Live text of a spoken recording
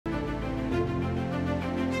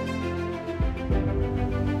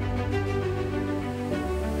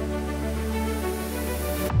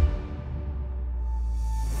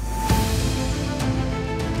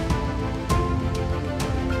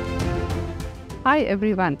Hi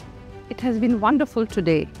everyone. It has been wonderful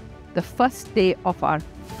today, the first day of our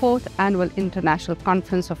 4th Annual International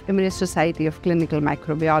Conference of Emirates Society of Clinical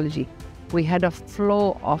Microbiology. We had a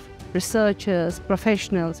flow of researchers,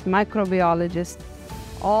 professionals, microbiologists,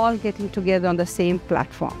 all getting together on the same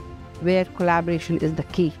platform, where collaboration is the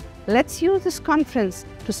key. Let's use this conference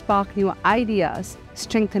to spark new ideas,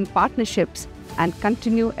 strengthen partnerships, and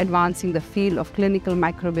continue advancing the field of clinical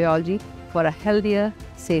microbiology for a healthier,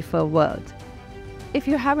 safer world. If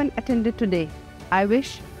you haven't attended today, I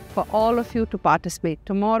wish for all of you to participate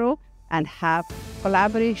tomorrow and have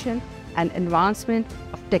collaboration and advancement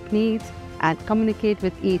of techniques and communicate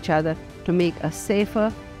with each other to make a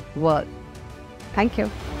safer world. Thank you.